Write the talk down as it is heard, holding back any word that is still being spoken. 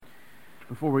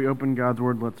Before we open God's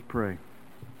Word, let's pray.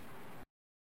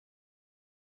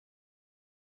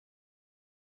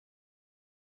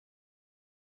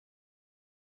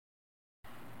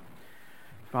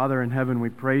 Father in heaven, we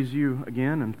praise you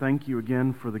again and thank you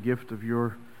again for the gift of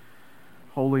your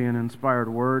holy and inspired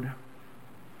Word.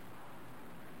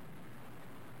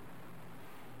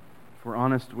 If we're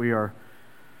honest, we are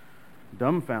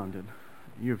dumbfounded.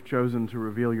 You have chosen to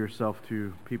reveal yourself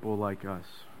to people like us.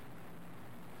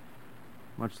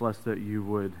 Much less that you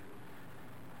would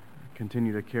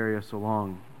continue to carry us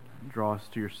along, draw us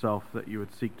to yourself, that you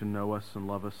would seek to know us and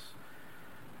love us,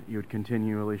 that you would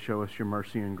continually show us your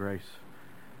mercy and grace.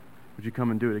 Would you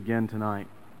come and do it again tonight?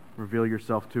 Reveal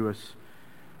yourself to us,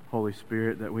 Holy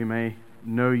Spirit, that we may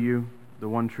know you, the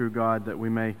one true God, that we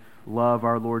may love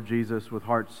our Lord Jesus with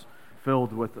hearts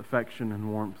filled with affection and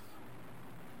warmth.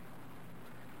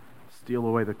 Steal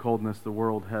away the coldness the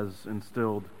world has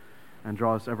instilled and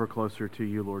draw us ever closer to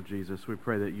you, Lord Jesus. We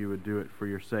pray that you would do it for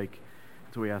your sake.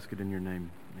 So we ask it in your name.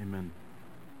 Amen.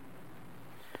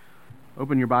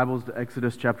 Open your Bibles to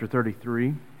Exodus chapter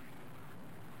 33.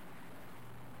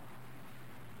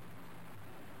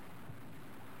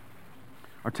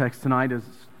 Our text tonight is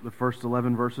the first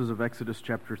 11 verses of Exodus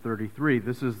chapter 33.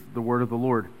 This is the word of the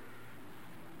Lord.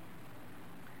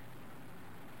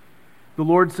 The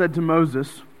Lord said to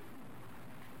Moses,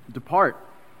 "Depart,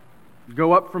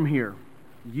 go up from here,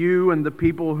 you and the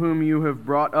people whom you have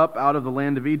brought up out of the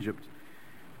land of Egypt,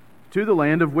 to the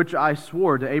land of which I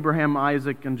swore to Abraham,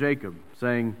 Isaac, and Jacob,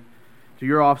 saying, to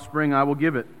your offspring I will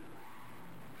give it.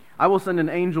 I will send an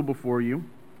angel before you,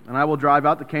 and I will drive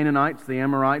out the Canaanites, the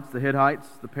Amorites, the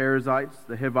Hittites, the Perizzites,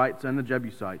 the Hivites, and the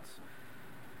Jebusites.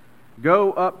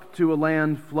 Go up to a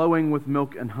land flowing with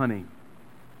milk and honey.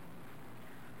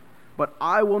 But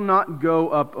I will not go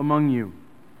up among you,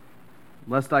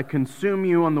 lest I consume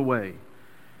you on the way,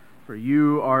 for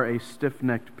you are a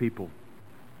stiff-necked people."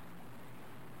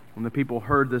 When the people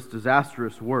heard this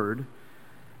disastrous word,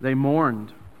 they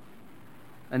mourned,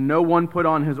 and no one put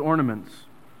on his ornaments.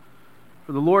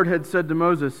 For the Lord had said to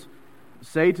Moses,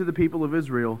 "Say to the people of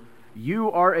Israel,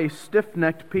 you are a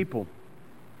stiff-necked people.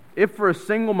 If for a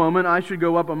single moment I should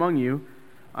go up among you,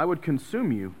 I would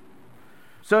consume you.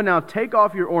 So now take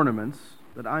off your ornaments,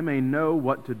 that I may know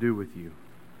what to do with you."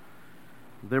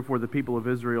 Therefore the people of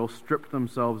Israel stripped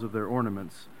themselves of their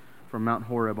ornaments from Mount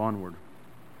Horeb onward.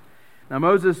 Now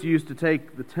Moses used to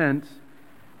take the tent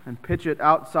and pitch it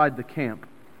outside the camp,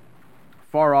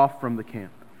 far off from the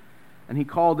camp, and he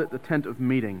called it the tent of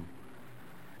meeting.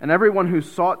 And everyone who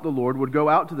sought the Lord would go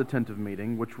out to the tent of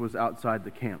meeting, which was outside the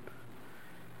camp.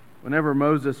 Whenever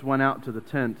Moses went out to the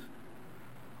tent,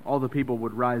 all the people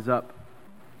would rise up,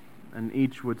 and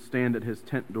each would stand at his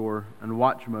tent door and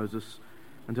watch Moses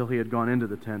until he had gone into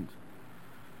the tent.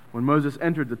 When Moses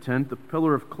entered the tent, the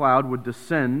pillar of cloud would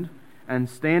descend and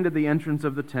stand at the entrance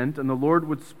of the tent, and the Lord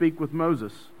would speak with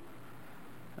Moses.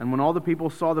 And when all the people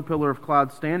saw the pillar of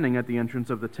cloud standing at the entrance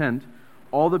of the tent,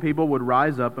 all the people would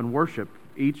rise up and worship,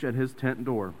 each at his tent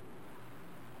door.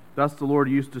 Thus the Lord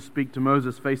used to speak to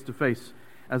Moses face to face,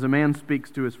 as a man speaks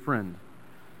to his friend.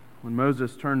 When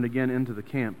Moses turned again into the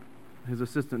camp, his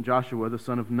assistant Joshua, the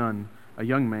son of Nun, a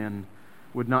young man,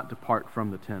 would not depart from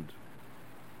the tent.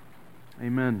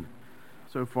 Amen.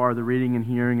 So far, the reading and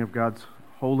hearing of God's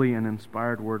holy and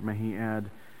inspired word, may He add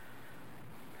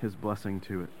His blessing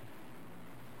to it.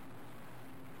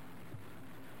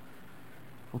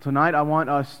 Well, tonight I want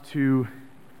us to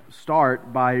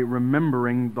start by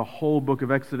remembering the whole book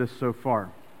of Exodus so far.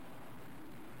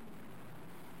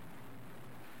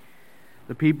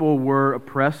 The people were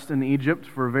oppressed in Egypt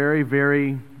for a very,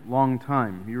 very long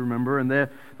time, you remember, and the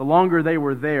longer they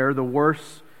were there, the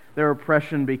worse their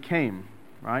oppression became,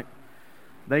 right?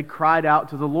 They cried out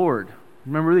to the Lord.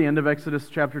 Remember the end of Exodus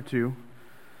chapter 2?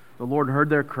 The Lord heard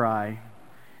their cry,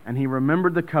 and He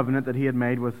remembered the covenant that He had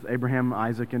made with Abraham,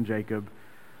 Isaac, and Jacob.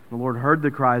 The Lord heard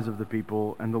the cries of the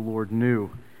people, and the Lord knew.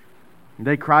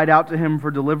 They cried out to Him for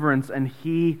deliverance, and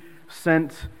He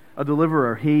sent a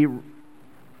deliverer. He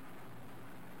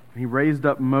raised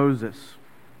up Moses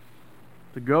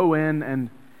to go in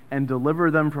and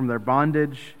deliver them from their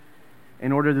bondage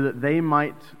in order that they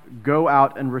might go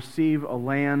out and receive a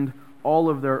land all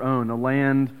of their own, a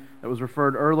land that was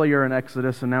referred earlier in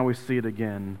Exodus, and now we see it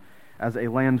again, as a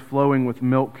land flowing with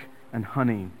milk and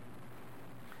honey.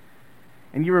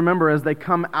 And you remember, as they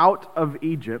come out of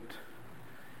Egypt,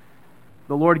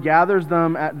 the Lord gathers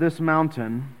them at this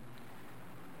mountain,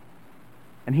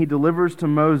 and He delivers to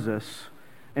Moses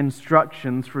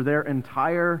instructions for their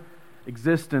entire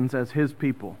existence as His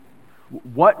people.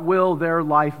 What will their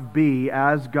life be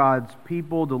as God's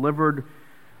people, delivered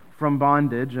from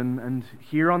bondage, and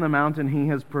here on the mountain he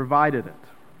has provided it.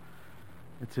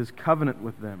 It's his covenant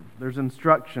with them. There's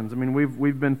instructions. I mean,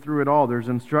 we've been through it all. There's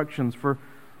instructions for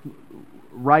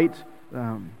right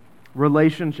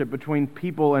relationship between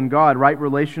people and God, right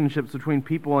relationships between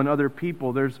people and other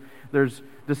people. There's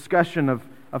discussion of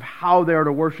how they are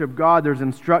to worship God. There's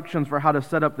instructions for how to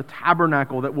set up the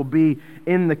tabernacle that will be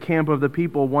in the camp of the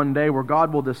people one day, where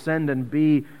God will descend and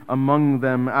be among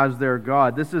them as their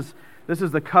God. This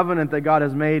is the covenant that God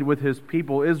has made with his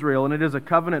people Israel, and it is a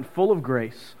covenant full of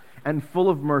grace and full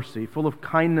of mercy, full of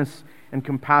kindness and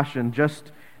compassion,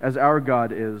 just as our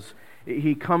God is.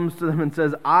 He comes to them and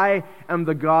says, I am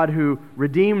the God who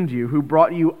redeemed you, who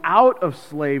brought you out of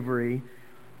slavery.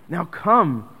 Now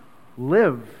come,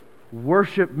 live,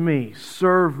 worship me,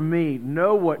 serve me,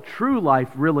 know what true life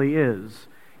really is,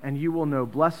 and you will know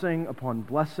blessing upon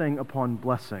blessing upon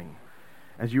blessing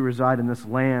as you reside in this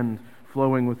land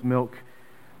flowing with milk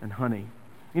and honey.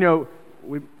 You know,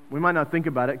 we might not think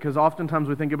about it, because oftentimes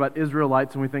we think about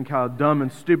Israelites and we think how dumb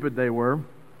and stupid they were.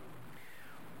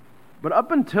 But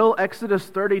up until Exodus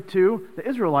 32, the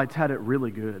Israelites had it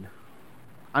really good.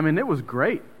 I mean, it was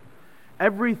great.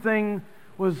 Everything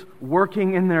was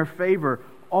working in their favor.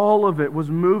 All of it was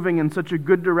moving in such a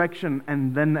good direction.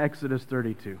 And then Exodus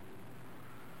 32.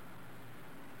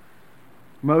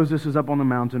 Moses is up on the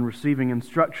mountain receiving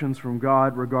instructions from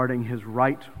God regarding his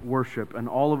right worship. And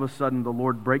all of a sudden, the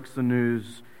Lord breaks the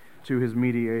news to his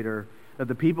mediator that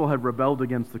the people had rebelled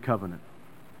against the covenant,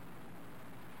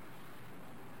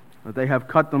 that they have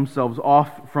cut themselves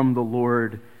off from the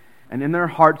Lord, and in their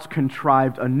hearts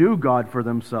contrived a new god for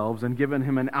themselves, and given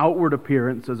him an outward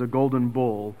appearance as a golden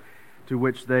bull, to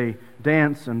which they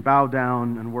dance and bow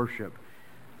down and worship.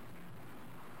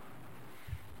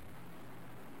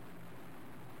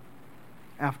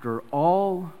 After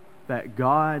all that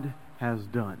God has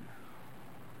done,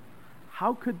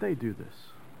 how could they do this?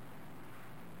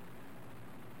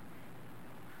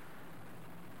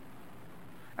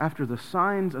 After the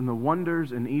signs and the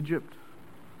wonders in Egypt,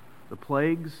 the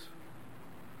plagues,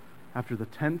 after the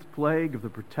 10th plague of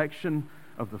the protection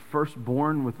of the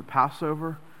firstborn with the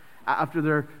Passover, after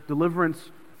their deliverance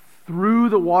through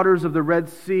the waters of the Red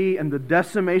Sea and the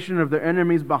decimation of their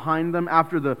enemies behind them,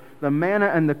 after the manna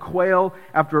and the quail,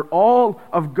 after all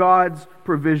of God's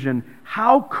provision,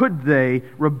 how could they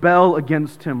rebel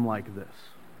against him like this?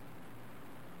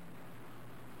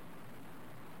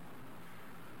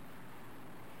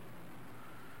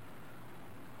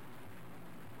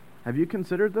 Have you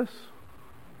considered this?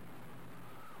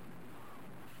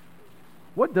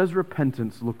 What does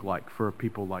repentance look like for a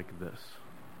people like this?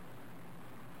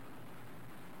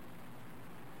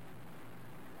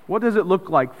 What does it look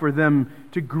like for them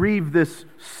to grieve this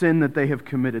sin that they have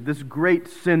committed, this great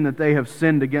sin that they have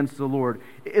sinned against the Lord?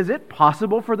 Is it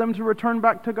possible for them to return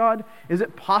back to God? Is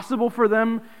it possible for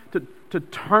them to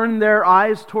turn their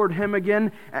eyes toward him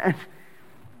again? And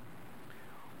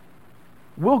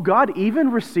will God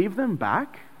even receive them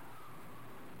back?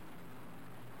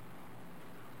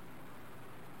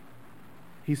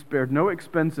 He spared no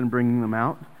expense in bringing them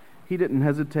out. He didn't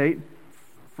hesitate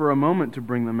for a moment to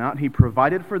bring them out. He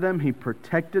provided for them. He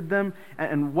protected them.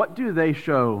 And what do they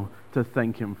show to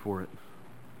thank him for it?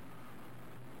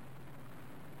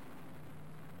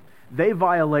 They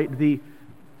violate the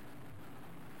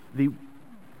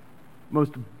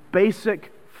most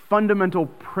basic, fundamental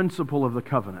principle of the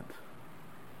covenant.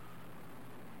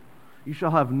 You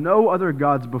shall have no other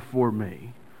gods before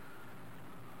me.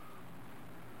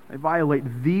 They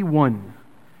violate the one,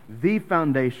 the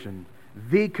foundation,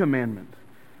 the commandment.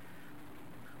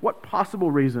 What possible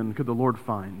reason could the Lord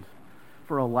find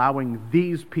for allowing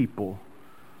these people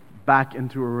back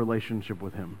into a relationship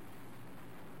with him?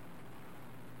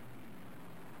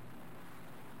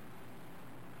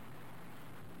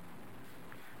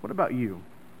 What about you?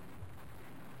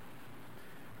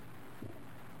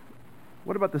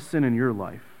 What about the sin in your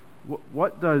life?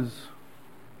 What does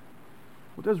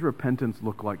repentance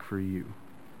look like for you?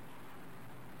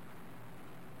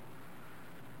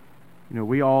 You know,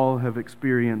 we all have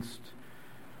experienced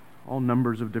all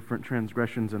numbers of different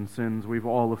transgressions and sins. We've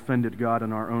all offended God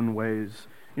in our own ways.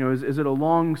 You know, is it a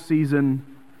long season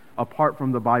apart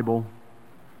from the Bible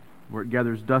where it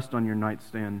gathers dust on your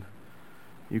nightstand?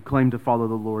 You claim to follow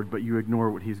the Lord, but you ignore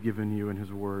what he's given you in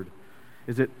his word.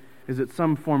 Is it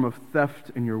some form of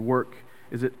theft in your work?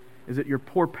 Is it your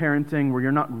poor parenting where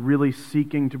you're not really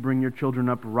seeking to bring your children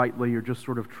up rightly? You're just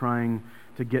sort of trying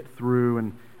to get through,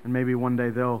 and maybe one day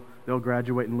they'll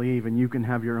graduate and leave, and you can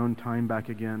have your own time back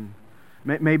again.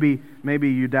 Maybe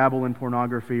you dabble in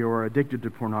pornography or are addicted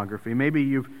to pornography. Maybe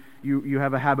you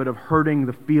have a habit of hurting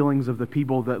the feelings of the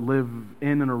people that live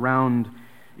in and around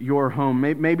your home.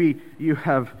 Maybe you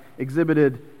have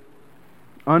exhibited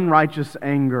unrighteous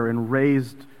anger and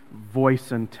raised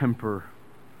voice and temper.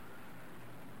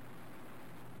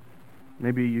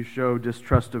 Maybe you show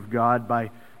distrust of God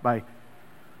by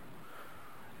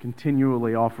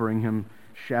continually offering Him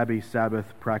shabby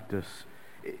Sabbath practice.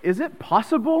 Is it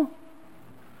possible?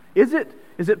 Is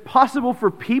it possible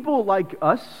for people like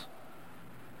us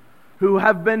who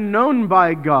have been known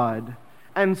by God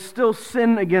and still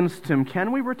sin against Him?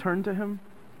 Can we return to Him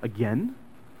again?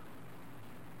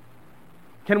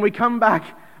 Can we come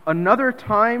back another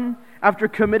time after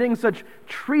committing such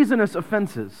treasonous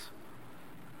offenses?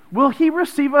 Will He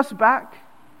receive us back?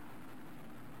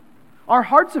 Our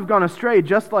hearts have gone astray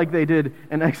just like they did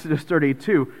in Exodus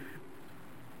 32.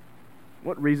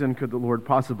 What reason could the Lord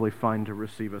possibly find to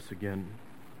receive us again?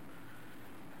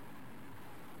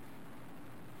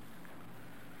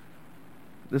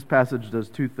 This passage does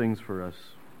two things for us.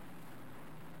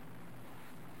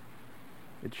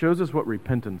 It shows us what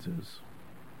repentance is.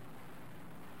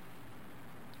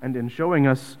 And in showing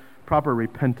us proper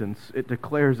repentance, it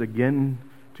declares again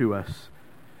to us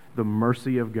the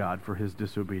mercy of God for His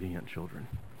disobedient children.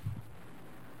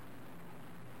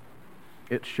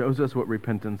 It shows us what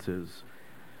repentance is.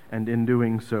 And in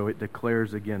doing so, it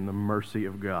declares again the mercy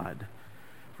of God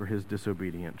for His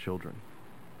disobedient children.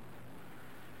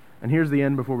 And here's the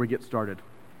end before we get started.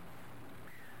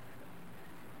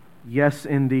 Yes,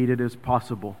 indeed, it is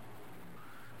possible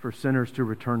for sinners to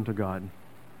return to God.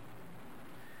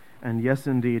 And yes,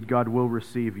 indeed, God will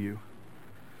receive you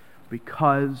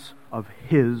because of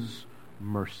His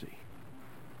mercy.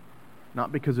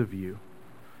 Not because of you.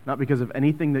 Not because of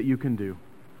anything that you can do.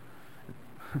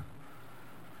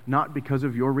 Not because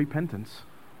of your repentance.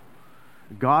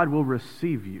 God will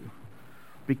receive you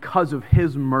because of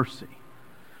His mercy.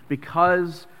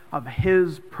 Because of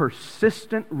His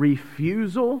persistent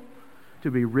refusal to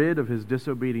be rid of His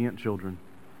disobedient children.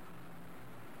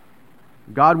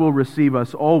 God will receive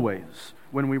us always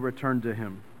when we return to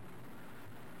Him,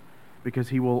 because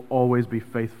He will always be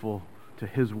faithful to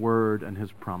His word and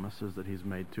His promises that He's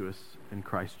made to us in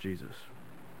Christ Jesus.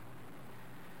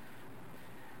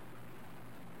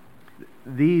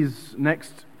 These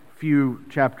next few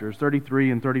chapters,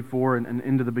 33 and 34 and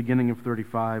into the beginning of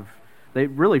 35, they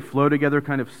really flow together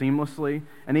kind of seamlessly.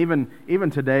 And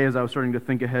even today, as I was starting to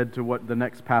think ahead to what the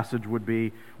next passage would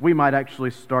be, we might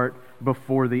actually start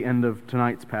before the end of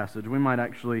tonight's passage. We might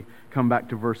actually come back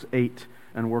to verse 8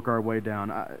 and work our way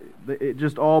down. It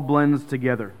just all blends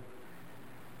together.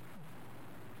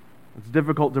 It's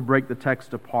difficult to break the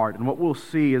text apart. And what we'll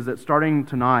see is that starting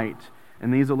tonight,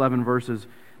 in these 11 verses,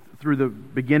 through the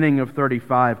beginning of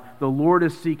 35, the Lord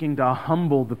is seeking to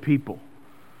humble the people.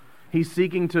 He's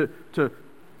seeking to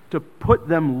put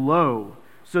them low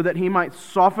so that He might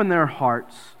soften their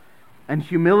hearts and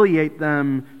humiliate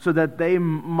them so that they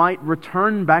might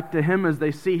return back to Him as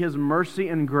they see His mercy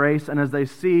and grace, and as they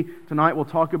see, tonight we'll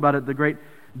talk about it, the great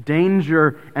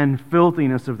danger and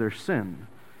filthiness of their sin.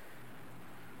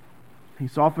 He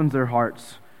softens their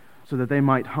hearts so that they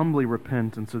might humbly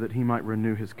repent and so that He might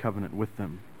renew His covenant with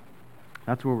them.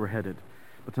 That's where we're headed.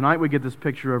 But tonight we get this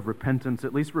picture of repentance,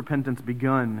 at least repentance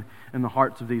begun in the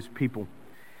hearts of these people.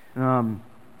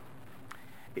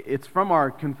 It's from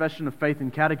our Confession of Faith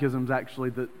and Catechisms,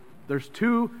 actually, that there's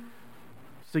two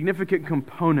significant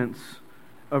components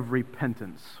of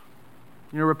repentance.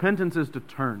 You know, repentance is to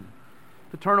turn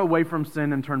away from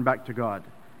sin and turn back to God.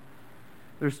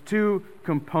 There's two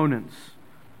components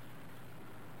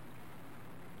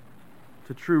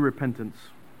to true repentance.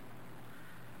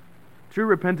 True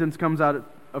repentance comes out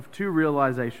of two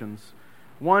realizations.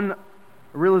 One, a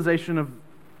realization of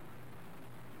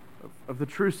the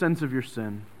true sense of your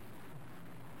sin,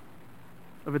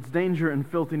 of its danger and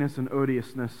filthiness and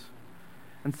odiousness.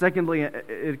 And secondly,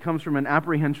 it comes from an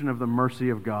apprehension of the mercy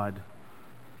of God,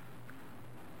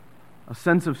 a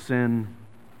sense of sin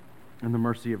and the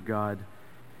mercy of God.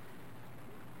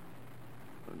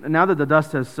 And now that the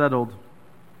dust has settled,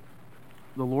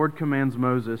 the Lord commands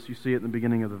Moses, you see it in the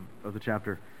beginning of the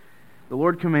chapter, the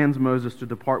Lord commands Moses to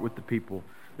depart with the people.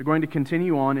 They're going to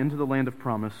continue on into the land of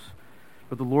promise,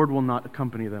 but the Lord will not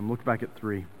accompany them. Look back at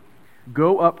 3.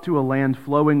 Go up to a land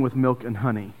flowing with milk and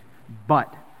honey,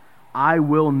 but I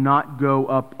will not go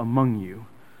up among you,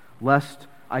 lest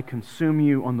I consume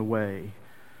you on the way,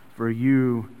 for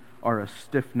you are a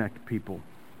stiff-necked people.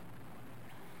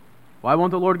 Why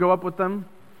won't the Lord go up with them?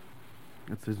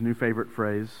 It's His new favorite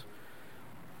phrase.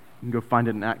 You can go find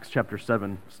it in Acts chapter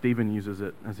 7. Stephen uses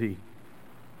it as he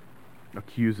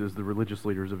accuses the religious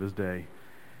leaders of his day.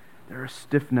 They're a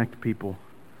stiff-necked people.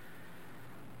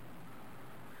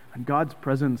 And God's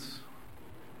presence,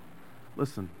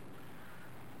 listen,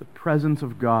 the presence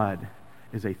of God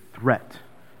is a threat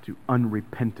to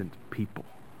unrepentant people.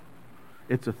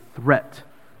 It's a threat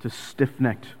to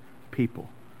stiff-necked people.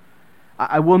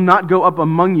 I will not go up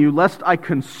among you lest I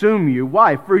consume you.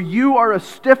 Why? For you are a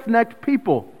stiff-necked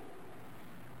people.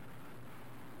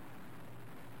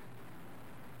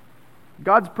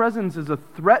 God's presence is a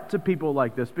threat to people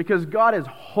like this because God is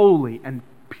holy and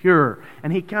pure,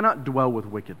 and He cannot dwell with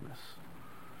wickedness.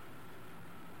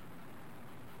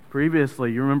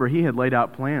 Previously, you remember He had laid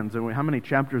out plans, and how many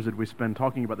chapters did we spend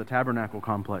talking about the tabernacle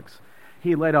complex?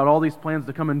 He laid out all these plans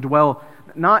to come and dwell,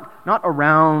 not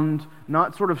around,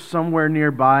 not sort of somewhere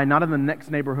nearby, not in the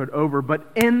next neighborhood over,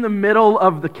 but in the middle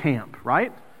of the camp,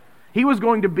 right? He was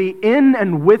going to be in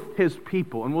and with His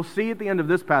people. And we'll see at the end of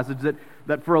this passage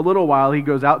that for a little while He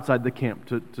goes outside the camp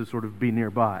to sort of be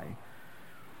nearby.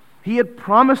 He had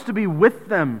promised to be with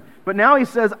them, but now He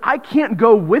says, I can't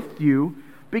go with you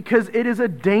because it is a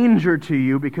danger to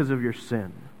you because of your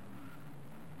sin.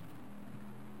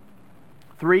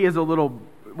 3 is a little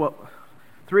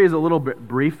bit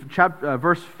brief.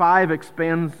 Verse 5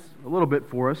 expands a little bit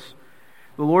for us.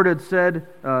 The Lord had said,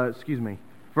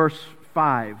 verse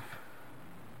 5.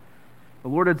 The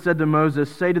Lord had said to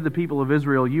Moses, say to the people of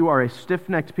Israel, you are a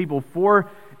stiff-necked people, for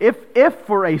if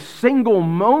for a single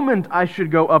moment I should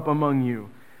go up among you,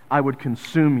 I would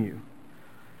consume you.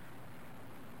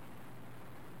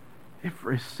 If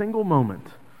for a single moment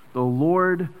the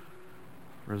Lord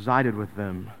resided with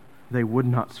them, they would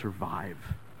not survive.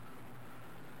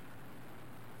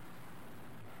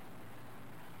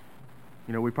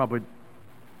 You know,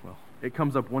 it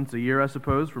comes up once a year, I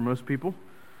suppose, for most people.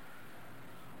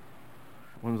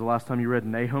 When was the last time you read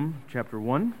Nahum chapter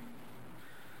 1?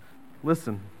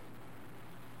 Listen.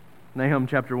 Nahum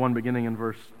chapter 1, beginning in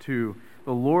verse 2.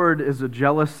 The Lord is a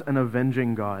jealous and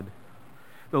avenging God.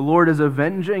 The Lord is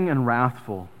avenging and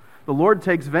wrathful. The Lord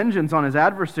takes vengeance on His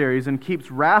adversaries and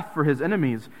keeps wrath for His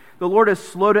enemies. The Lord is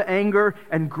slow to anger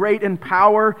and great in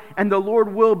power, and the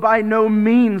Lord will by no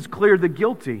means clear the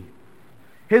guilty.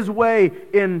 His way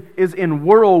is in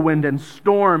whirlwind and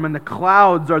storm, and the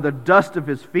clouds are the dust of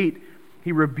His feet.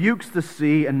 He rebukes the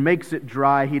sea and makes it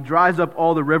dry. He dries up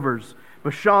all the rivers.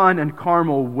 Bashan and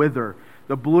Carmel wither.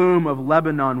 The bloom of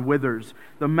Lebanon withers.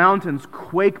 The mountains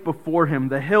quake before Him.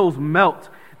 The hills melt.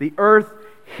 The earth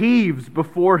heaves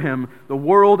before Him, the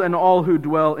world and all who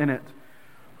dwell in it.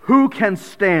 Who can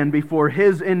stand before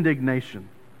His indignation?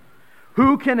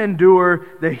 Who can endure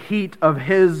the heat of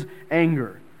His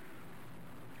anger?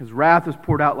 His wrath is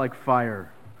poured out like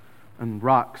fire, and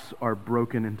rocks are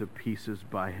broken into pieces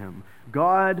by Him.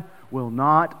 God will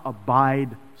not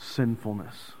abide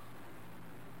sinfulness.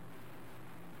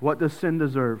 What does sin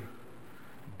deserve?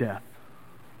 Death.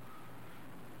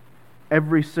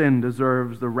 Every sin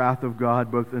deserves the wrath of God,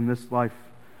 both in this life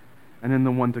and in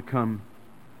the one to come.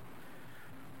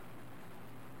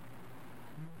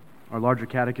 Our larger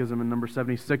catechism in number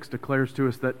 76 declares to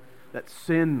us that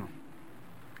sin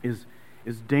is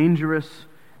dangerous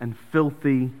and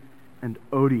filthy and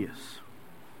odious.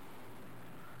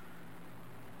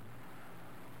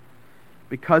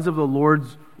 Because of the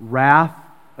Lord's wrath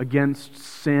against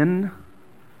sin,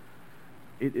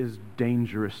 it is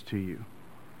dangerous to you.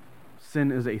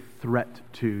 Sin is a threat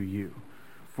to you.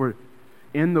 For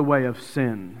in the way of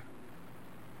sin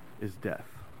is death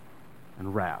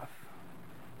and wrath.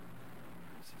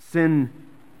 Sin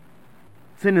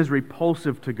is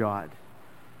repulsive to God.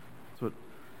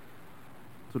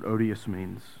 That's what odious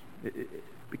means.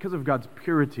 Because of God's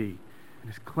purity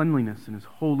and His cleanliness and His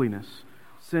holiness,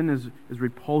 sin is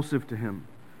repulsive to Him.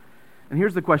 And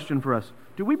here's the question for us.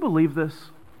 Do we believe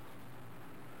this?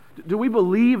 Do we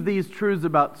believe these truths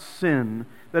about sin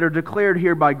that are declared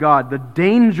here by God? The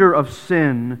danger of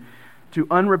sin to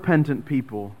unrepentant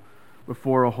people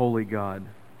before a holy God.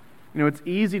 You know, it's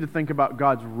easy to think about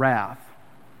God's wrath,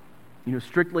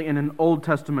 strictly in an Old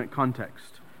Testament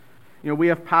context. We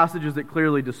have passages that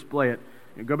clearly display it.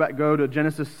 Go to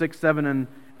Genesis 6, 7, and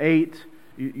 8.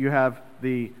 You have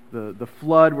the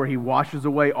flood where He washes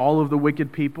away all of the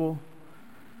wicked people.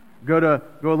 Go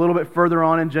a little bit further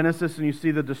on in Genesis and you see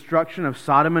the destruction of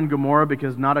Sodom and Gomorrah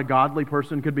because not a godly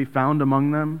person could be found among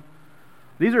them.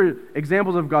 These are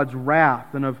examples of God's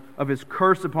wrath and of His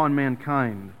curse upon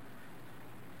mankind.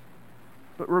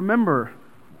 But remember,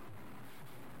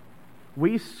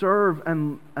 we serve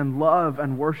and love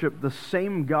and worship the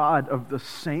same God of the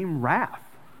same wrath.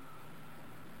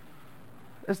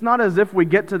 It's not as if we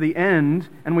get to the end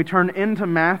and we turn into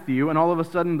Matthew and all of a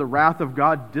sudden the wrath of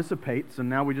God dissipates and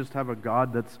now we just have a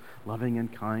God that's loving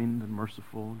and kind and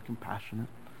merciful and compassionate.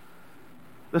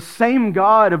 The same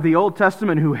God of the Old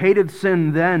Testament who hated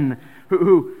sin then,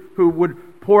 who would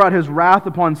pour out His wrath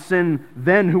upon sin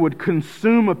then, who would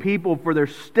consume a people for their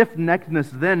stiff-neckedness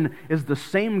then, is the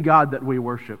same God that we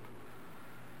worship.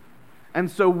 And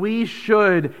so we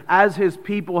should, as His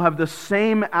people, have the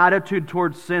same attitude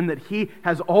towards sin that He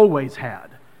has always had.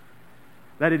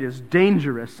 That it is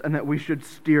dangerous and that we should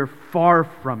steer far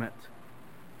from it.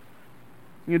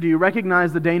 Do you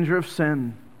recognize the danger of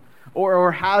sin?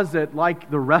 Or has it, like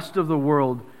the rest of the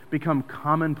world, become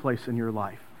commonplace in your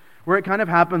life? Where it kind of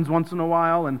happens once in a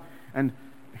while and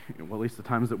well, at least the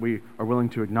times that we are willing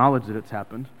to acknowledge that it's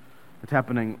happened. It's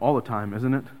happening all the time,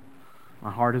 isn't it?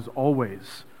 My heart is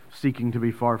always seeking to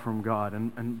be far from God.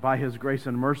 And by His grace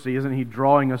and mercy, isn't He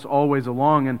drawing us always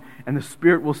along? And the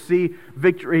Spirit will see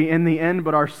victory in the end,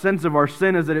 but our sense of our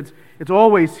sin is that it's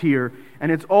always here, and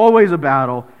it's always a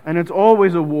battle, and it's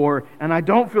always a war, and I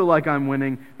don't feel like I'm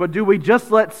winning. But do we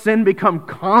just let sin become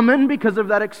common because of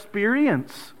that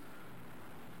experience?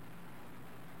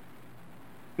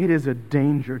 It is a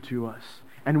danger to us.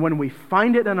 And when we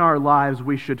find it in our lives,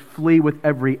 we should flee with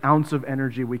every ounce of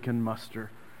energy we can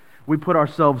muster. We put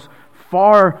ourselves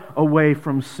far away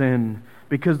from sin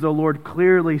because the Lord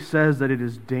clearly says that it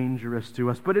is dangerous to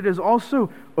us. But it is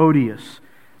also odious.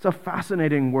 It's a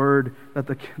fascinating word that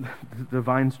the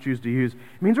divines choose to use.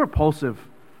 It means repulsive.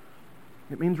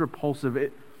 It means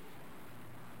repulsive.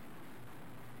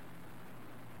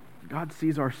 God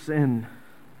sees our sin,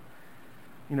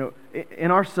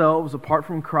 in ourselves apart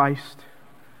from Christ.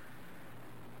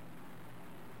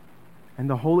 And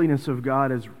the holiness of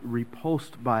God is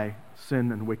repulsed by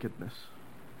sin and wickedness.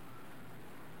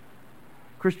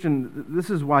 Christian, this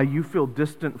is why you feel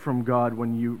distant from God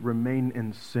when you remain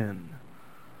in sin.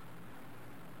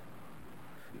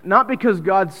 Not because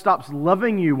God stops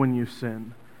loving you when you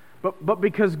sin, but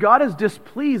because God is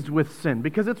displeased with sin,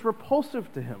 because it's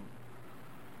repulsive to Him.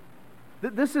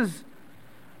 This is,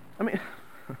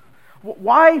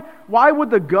 why would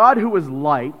the God who is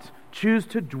light choose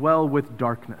to dwell with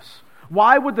darkness?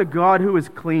 Why would the God who is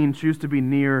clean choose to be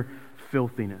near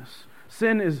filthiness?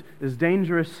 Sin is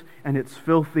dangerous, and it's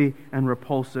filthy and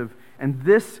repulsive. And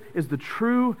this is the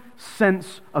true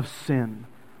sense of sin.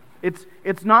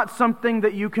 It's not something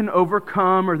that you can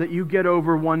overcome or that you get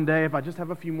over one day. If I just have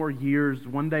a few more years,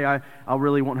 one day I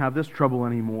really won't have this trouble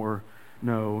anymore.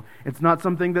 No, it's not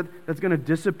something that's going to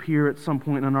disappear at some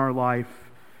point in our life.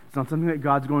 It's not something that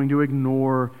God's going to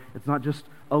ignore. It's not just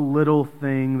a little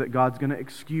thing that God's going to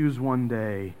excuse one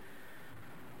day.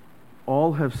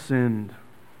 All have sinned,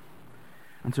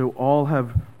 and so all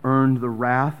have earned the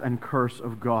wrath and curse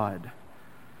of God.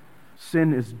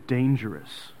 Sin is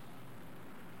dangerous.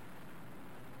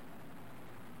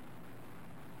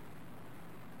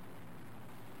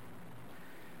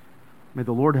 May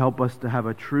the Lord help us to have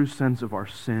a true sense of our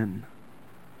sin.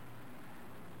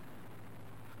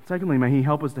 Secondly, may He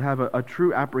help us to have a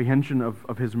true apprehension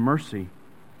of His mercy.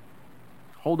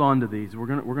 Hold on to these. We're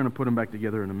going to put them back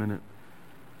together in a minute.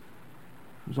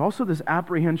 There's also this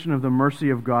apprehension of the mercy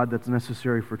of God that's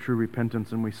necessary for true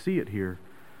repentance, and we see it here.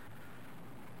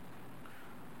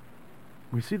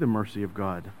 We see the mercy of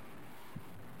God.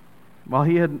 While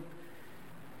He had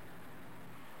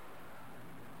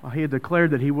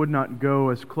declared that He would not go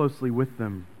as closely with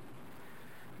them,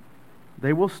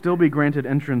 they will still be granted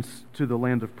entrance to the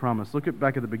land of promise. Look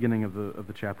back at the beginning of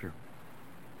the chapter.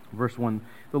 Verse 1,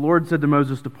 the Lord said to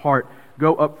Moses, "Depart,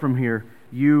 go up from here,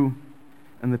 you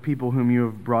and the people whom you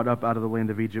have brought up out of the land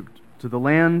of Egypt, to the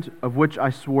land of which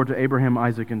I swore to Abraham,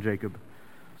 Isaac, and Jacob,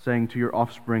 saying, to your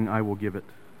offspring I will give it."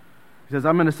 He says,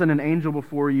 I'm going to send an angel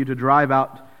before you to drive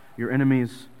out your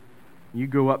enemies. You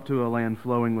go up to a land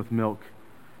flowing with milk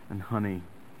and honey.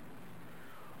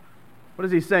 What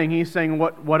is He saying? He's saying,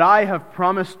 what I have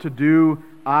promised to do,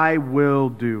 I will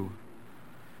do.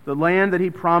 The land that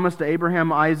He promised to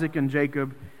Abraham, Isaac, and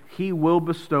Jacob, He will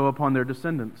bestow upon their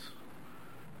descendants.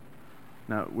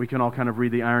 Now, we can all kind of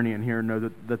read the irony in here and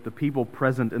know that the people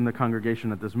present in the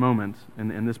congregation at this moment,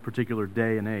 in this particular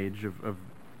day and age of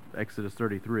Exodus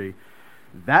 33,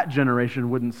 that generation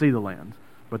wouldn't see the land,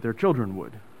 but their children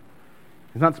would.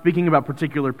 He's not speaking about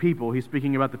particular people. He's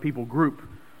speaking about the people group.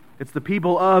 It's the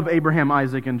people of Abraham,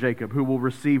 Isaac, and Jacob who will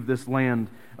receive this land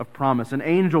of promise. An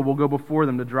angel will go before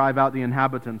them to drive out the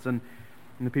inhabitants, and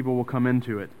the people will come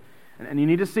into it. And you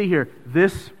need to see here,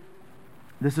 this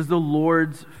is the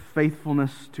Lord's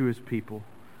faithfulness to His people.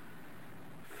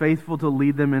 Faithful to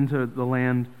lead them into the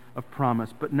land of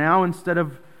promise. But now, instead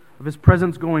of of His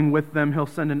presence going with them, He'll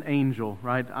send an angel,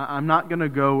 right? I'm not going to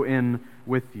go in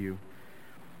with you.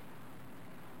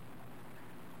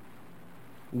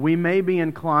 We may be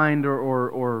inclined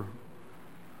or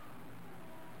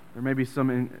there may be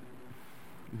some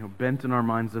bent in our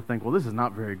minds to think, well, this is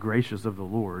not very gracious of the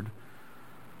Lord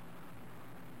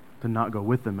to not go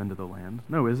with them into the land.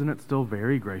 No, isn't it still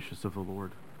very gracious of the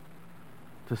Lord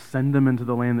to send them into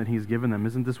the land that He's given them?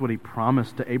 Isn't this what He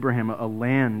promised to Abraham, a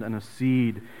land and a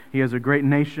seed? He has a great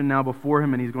nation now before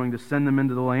Him, and He's going to send them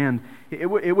into the land. It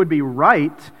would be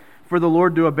right for the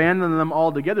Lord to abandon them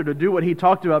altogether, to do what He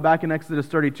talked about back in Exodus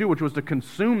 32, which was to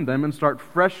consume them and start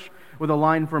fresh with a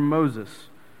line from Moses.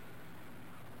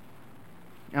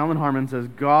 Alan Harmon says,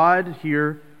 God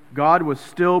was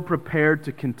still prepared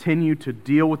to continue to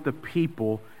deal with the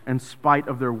people in spite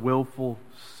of their willful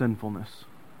sinfulness.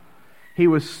 He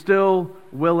was still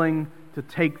willing to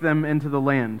take them into the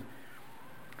land.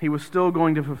 He was still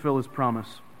going to fulfill His promise.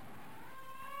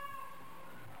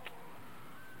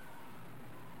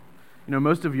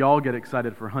 Most of y'all get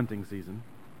excited for hunting season,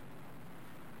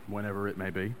 whenever it may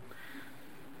be.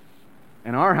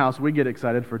 In our house, we get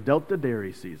excited for Delta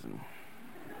Dairy season.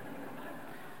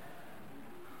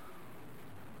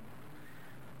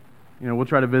 We'll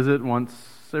try to visit once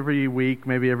every week,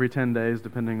 maybe every 10 days,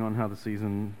 depending on how the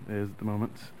season is at the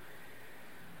moment.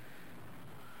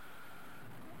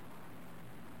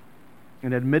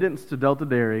 And admittance to Delta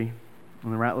Dairy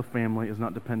and the Ratliff family is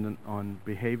not dependent on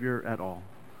behavior at all.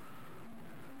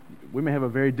 We may have a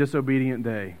very disobedient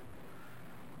day,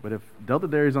 but if Delta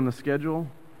Dairy is on the schedule,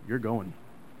 you're going.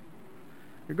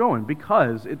 You're going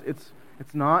because it's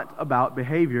not about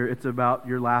behavior, it's about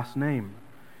your last name.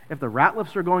 If the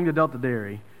Ratliffs are going to Delta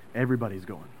Dairy, everybody's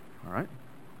going, all right?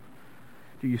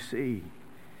 Do you see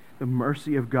the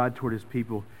mercy of God toward His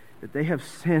people, that they have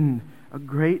sinned a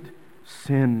great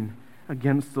sin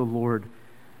against the Lord,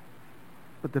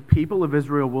 but the people of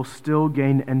Israel will still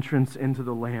gain entrance into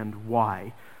the land.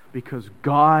 Why? Because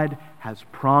God has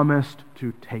promised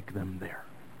to take them there.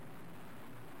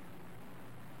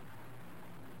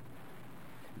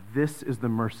 This is the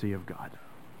mercy of God.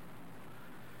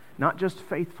 Not just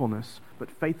faithfulness, but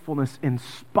faithfulness in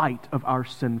spite of our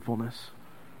sinfulness.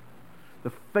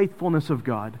 The faithfulness of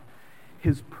God,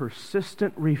 His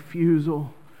persistent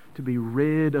refusal to be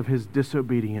rid of His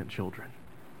disobedient children.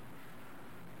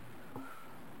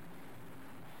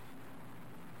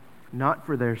 Not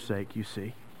for their sake, you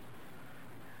see,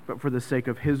 but for the sake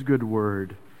of His good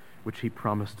word, which He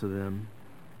promised to them.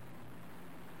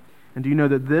 And do you know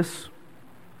that this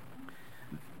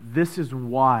is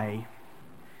why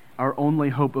our only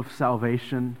hope of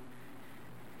salvation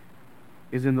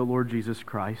is in the Lord Jesus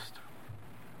Christ?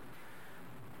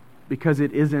 Because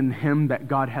it is in Him that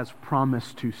God has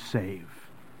promised to save.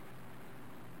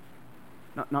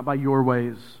 Not by your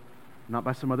ways, not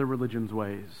by some other religion's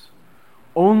ways.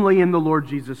 Only in the Lord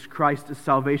Jesus Christ is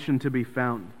salvation to be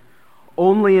found.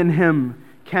 Only in Him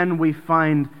can we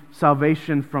find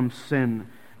salvation from sin.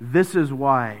 This is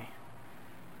why.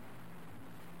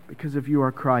 Because if you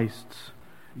are Christ's,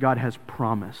 God has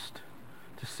promised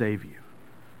to save you.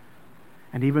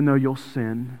 And even though you'll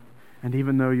sin, and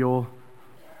even though you'll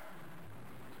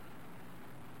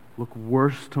look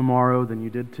worse tomorrow than you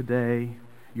did today,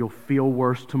 you'll feel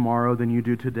worse tomorrow than you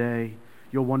do today,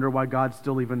 you'll wonder why God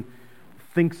still even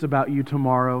thinks about you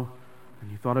tomorrow,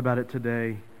 and you thought about it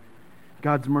today,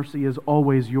 God's mercy is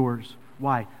always yours.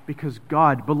 Why? Because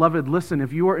God, beloved, listen,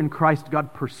 if you are in Christ,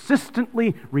 God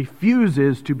persistently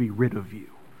refuses to be rid of you.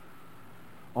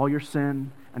 All your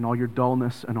sin and all your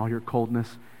dullness and all your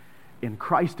coldness, in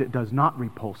Christ it does not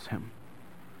repulse Him.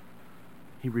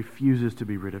 He refuses to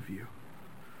be rid of you.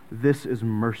 This is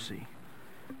mercy.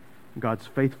 God's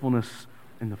faithfulness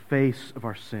in the face of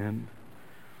our sin.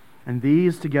 And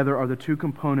these together are the two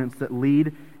components that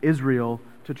lead Israel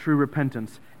to true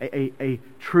repentance. A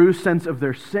true sense of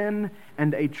their sin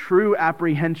and a true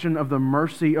apprehension of the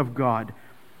mercy of God.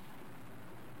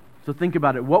 So think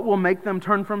about it. What will make them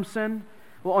turn from sin?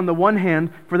 Well, on the one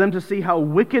hand, for them to see how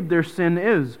wicked their sin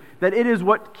is, that it is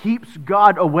what keeps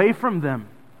God away from them.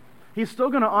 He's still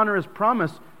going to honor His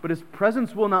promise, but His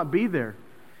presence will not be there.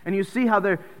 And you see how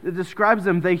it describes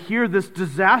them. They hear this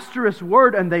disastrous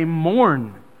word and they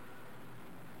mourn.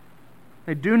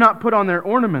 They do not put on their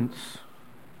ornaments.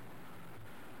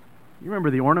 You remember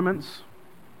the ornaments?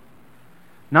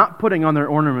 Not putting on their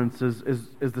ornaments is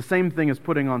the same thing as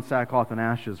putting on sackcloth and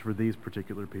ashes for these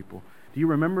particular people. Do you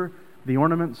remember the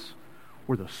ornaments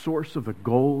were the source of the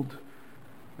gold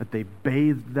that they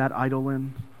bathed that idol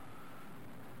in?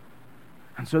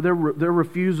 And so their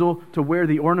refusal to wear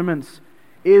the ornaments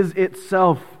is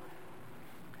itself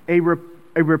a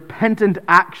a repentant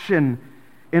action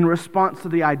in response to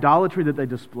the idolatry that they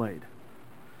displayed.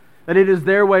 That it is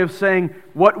their way of saying,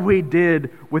 what we did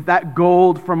with that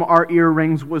gold from our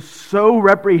earrings was so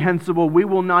reprehensible, we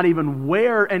will not even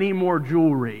wear any more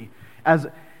jewelry, as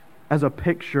a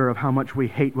picture of how much we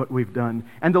hate what we've done.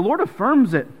 And the Lord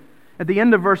affirms it at the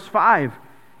end of verse 5.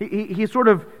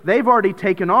 They've already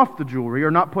taken off the jewelry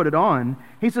or not put it on.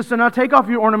 He says, so now take off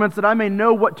your ornaments that I may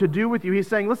know what to do with you. He's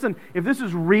saying, listen, if this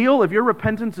is real, if your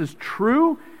repentance is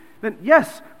true, then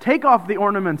yes, take off the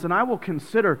ornaments and I will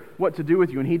consider what to do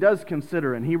with you. And he does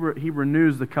consider, and he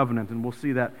renews the covenant, and we'll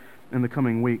see that in the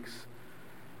coming weeks.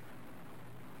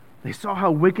 They saw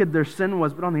how wicked their sin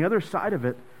was, but on the other side of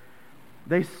it,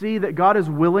 they see that God is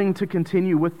willing to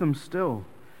continue with them still.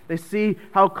 They see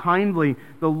how kindly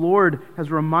the Lord has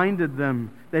reminded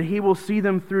them that He will see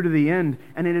them through to the end.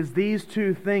 And it is these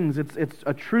two things, it's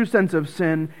a true sense of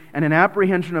sin and an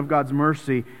apprehension of God's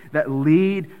mercy that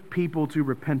lead people to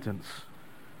repentance.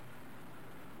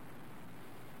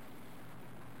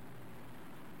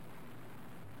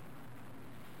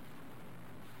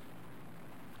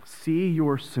 See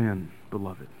your sin,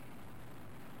 beloved.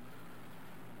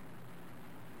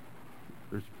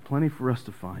 There's plenty for us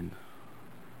to find.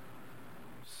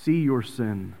 See your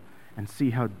sin and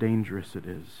see how dangerous it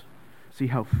is. See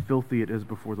how filthy it is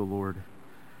before the Lord.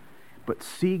 But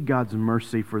see God's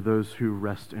mercy for those who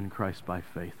rest in Christ by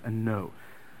faith, and know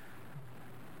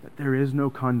that there is no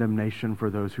condemnation for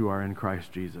those who are in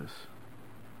Christ Jesus.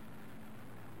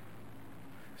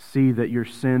 See that your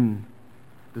sin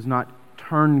does not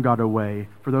turn God away.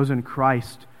 For those in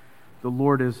Christ, the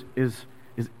Lord is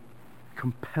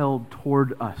compelled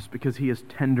toward us because He is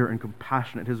tender and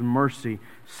compassionate. His mercy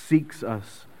seeks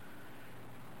us.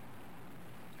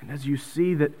 And as you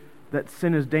see that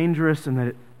sin is dangerous and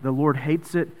that the Lord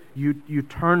hates it, you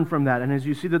turn from that. And as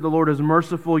you see that the Lord is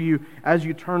merciful, as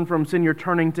you turn from sin, you're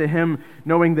turning to Him,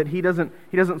 knowing that He doesn't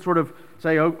sort of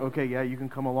say, oh, okay, yeah, you can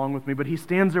come along with me, but He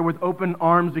stands there with open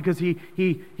arms because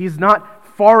He's not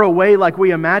far away like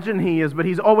we imagine He is, but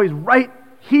He's always right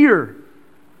here,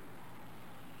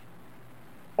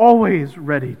 always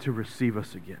ready to receive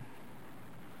us again.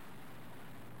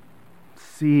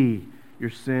 See your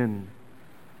sin,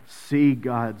 see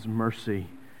God's mercy,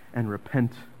 and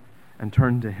repent and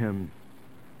turn to Him.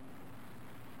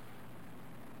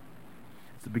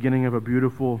 It's the beginning of a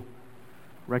beautiful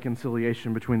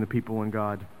reconciliation between the people and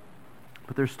God.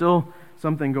 But there's still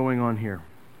something going on here.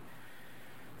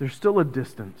 There's still a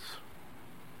distance.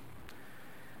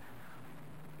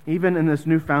 Even in this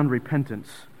newfound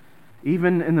repentance,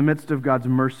 even in the midst of God's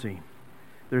mercy,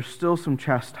 there's still some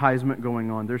chastisement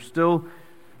going on. There's still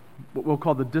what we'll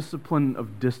call the discipline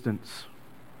of distance.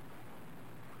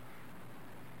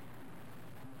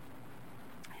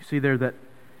 You see there that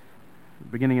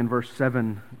beginning in verse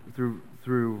 7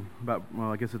 through about,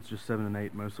 well, I guess it's just 7 and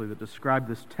 8 mostly, that describe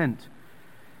this tent.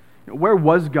 Where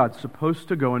was God supposed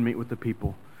to go and meet with the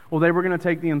people? Well, they were going to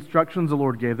take the instructions the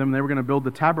Lord gave them, and they were going to build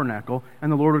the tabernacle,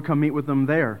 and the Lord would come meet with them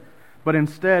there. But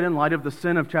instead, in light of the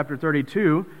sin of chapter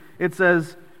 32, it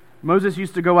says Moses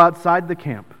used to go outside the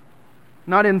camp,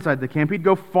 not inside the camp. He'd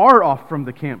go far off from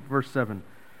the camp, verse 7.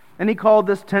 And he called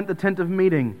this tent the tent of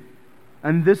meeting.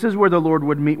 And this is where the Lord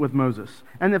would meet with Moses.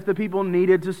 And if the people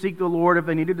needed to seek the Lord, if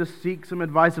they needed to seek some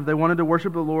advice, if they wanted to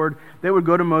worship the Lord, they would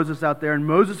go to Moses out there, and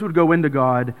Moses would go into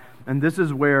God, and this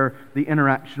is where the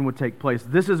interaction would take place.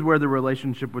 This is where the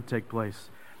relationship would take place.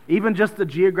 Even just the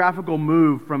geographical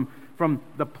move from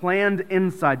the planned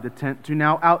inside the tent to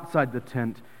now outside the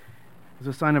tent is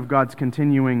a sign of God's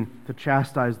continuing to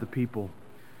chastise the people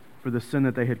for the sin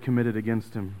that they had committed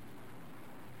against Him.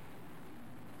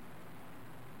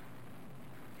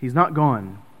 He's not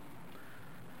gone,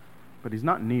 but He's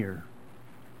not near.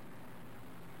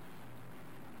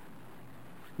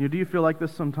 Do you feel like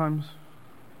this sometimes?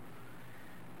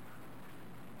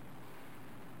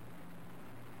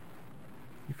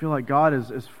 You feel like God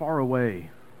is far away.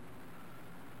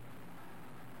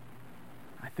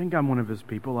 I think I'm one of His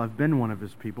people. I've been one of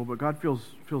His people, but God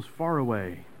feels far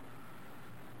away.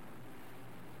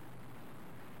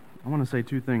 I want to say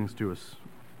two things to us.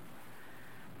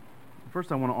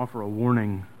 First, I want to offer a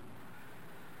warning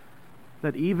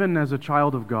that even as a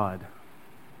child of God,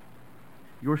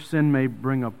 your sin may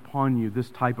bring upon you this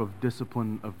type of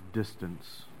discipline of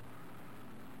distance.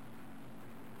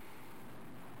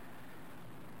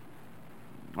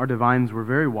 Our divines were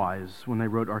very wise when they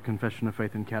wrote our Confession of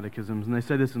Faith and Catechisms, and they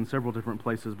say this in several different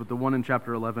places, but the one in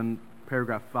chapter 11,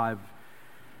 paragraph 5,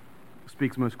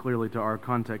 speaks most clearly to our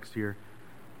context here.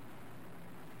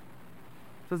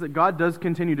 It says that God does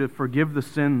continue to forgive the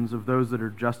sins of those that are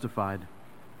justified.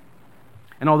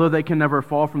 And although they can never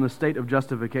fall from the state of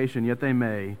justification, yet they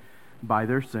may, by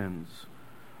their sins,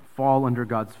 fall under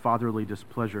God's fatherly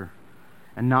displeasure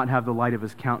and not have the light of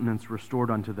his countenance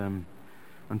restored unto them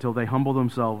until they humble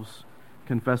themselves,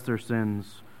 confess their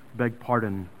sins, beg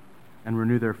pardon, and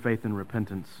renew their faith in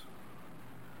repentance.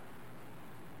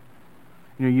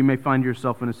 You may find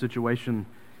yourself in a situation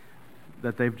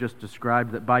that they've just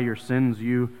described, that by your sins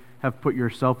you have put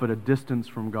yourself at a distance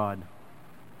from God.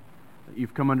 That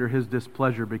you've come under his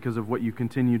displeasure because of what you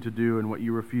continue to do and what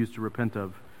you refuse to repent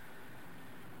of.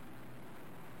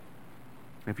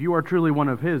 If you are truly one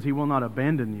of his, he will not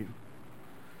abandon you.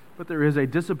 But there is a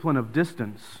discipline of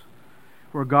distance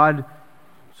where God,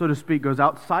 so to speak, goes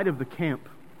outside of the camp.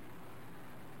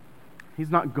 He's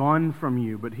not gone from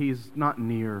you, but he's not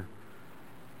near.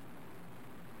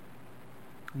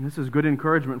 And this is good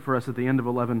encouragement for us at the end of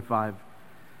 11:5.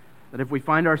 That if we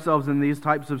find ourselves in these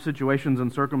types of situations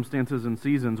and circumstances and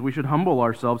seasons, we should humble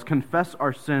ourselves, confess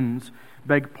our sins,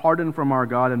 beg pardon from our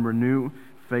God, and renew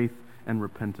faith and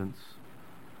repentance.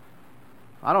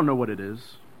 I don't know what it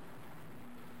is.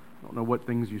 I don't know what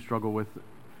things you struggle with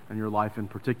in your life in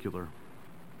particular.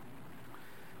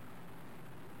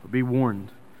 But be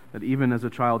warned that even as a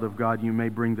child of God, you may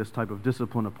bring this type of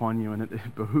discipline upon you, and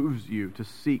it behooves you to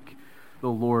seek the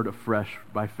Lord afresh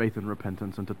by faith and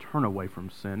repentance and to turn away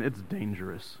from sin. It's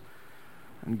dangerous.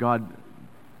 And God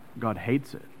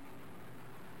hates it.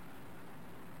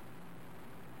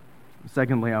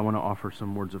 Secondly, I want to offer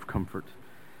some words of comfort.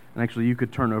 And actually, you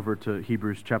could turn over to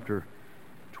Hebrews chapter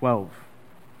 12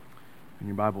 in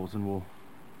your Bibles, and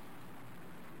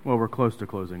we're close to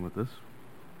closing with this.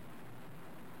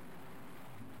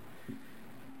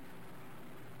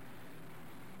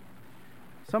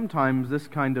 Sometimes this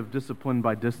kind of discipline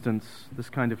by distance, this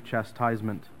kind of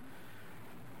chastisement,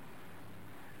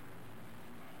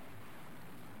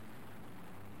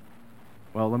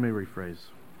 well, let me rephrase.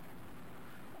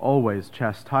 Always,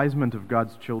 chastisement of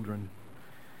God's children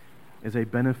is a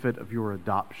benefit of your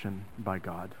adoption by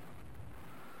God.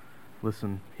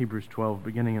 Listen, Hebrews 12,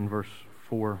 beginning in verse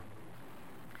 4.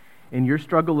 In your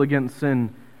struggle against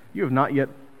sin, you have not yet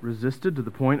resisted to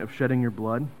the point of shedding your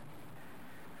blood.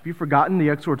 Have you forgotten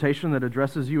the exhortation that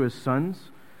addresses you as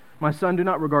sons? My son, do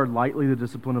not regard lightly the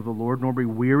discipline of the Lord, nor be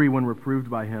weary when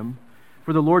reproved by him.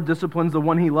 For the Lord disciplines the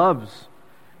one he loves,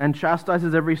 and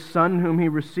chastises every son whom he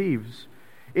receives.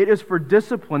 It is for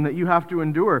discipline that you have to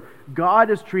endure. God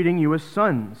is treating you as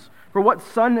sons. For what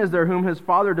son is there whom his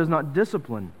father does not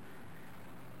discipline?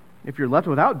 If you're left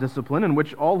without discipline, in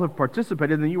which all have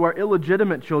participated, then you are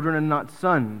illegitimate children and not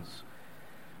sons.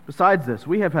 Besides this,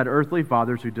 we have had earthly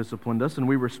fathers who disciplined us, and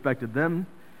we respected them.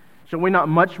 Shall we not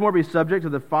much more be subject to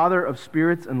the Father of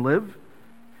spirits and live?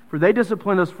 For they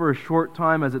disciplined us for a short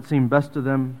time as it seemed best to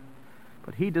them,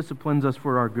 but he disciplines us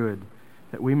for our good,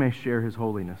 that we may share his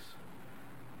holiness.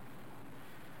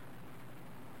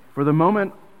 For the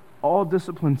moment, all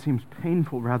discipline seems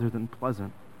painful rather than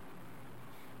pleasant,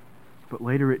 but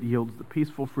later it yields the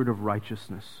peaceful fruit of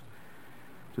righteousness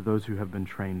to those who have been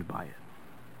trained by it.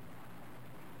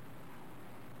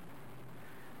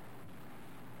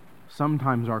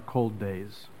 Sometimes our cold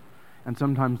days, and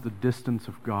sometimes the distance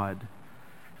of God,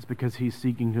 is because he's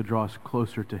seeking to draw us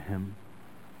closer to him.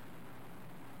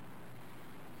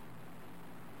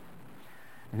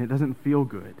 And it doesn't feel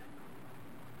good,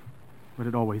 but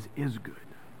it always is good,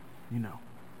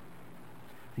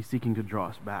 He's seeking to draw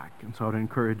us back. And so I would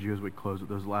encourage you as we close with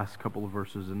those last couple of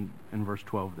verses in verse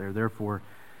 12 there. Therefore,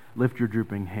 lift your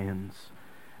drooping hands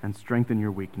and strengthen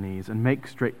your weak knees and make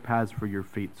straight paths for your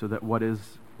feet, so that what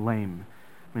is lame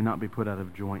may not be put out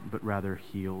of joint, but rather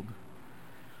healed.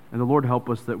 And the Lord help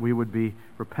us that we would be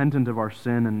repentant of our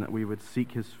sin, and that we would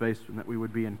seek his face, and that we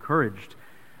would be encouraged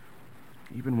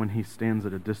even when he stands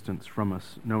at a distance from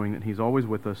us, knowing that he's always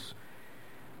with us,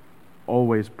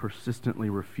 always persistently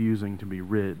refusing to be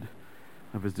rid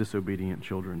of his disobedient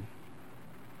children.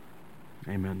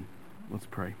 Amen. Let's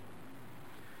pray.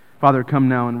 Father, come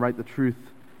now and write the truth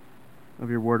of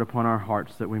your word upon our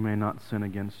hearts, that we may not sin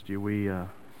against you.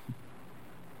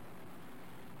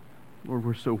 Lord,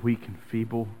 we're so weak and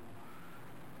feeble.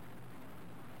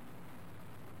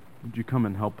 Would you come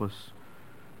and help us,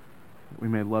 that we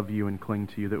may love you and cling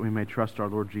to you, that we may trust our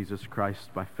Lord Jesus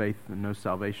Christ by faith and know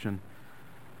salvation.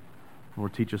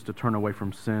 Lord, teach us to turn away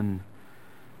from sin.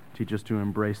 Teach us to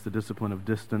embrace the discipline of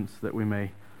distance, that we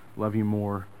may love you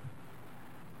more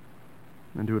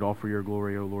and do it all for your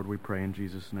glory, O Lord, we pray in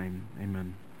Jesus' name.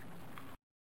 Amen.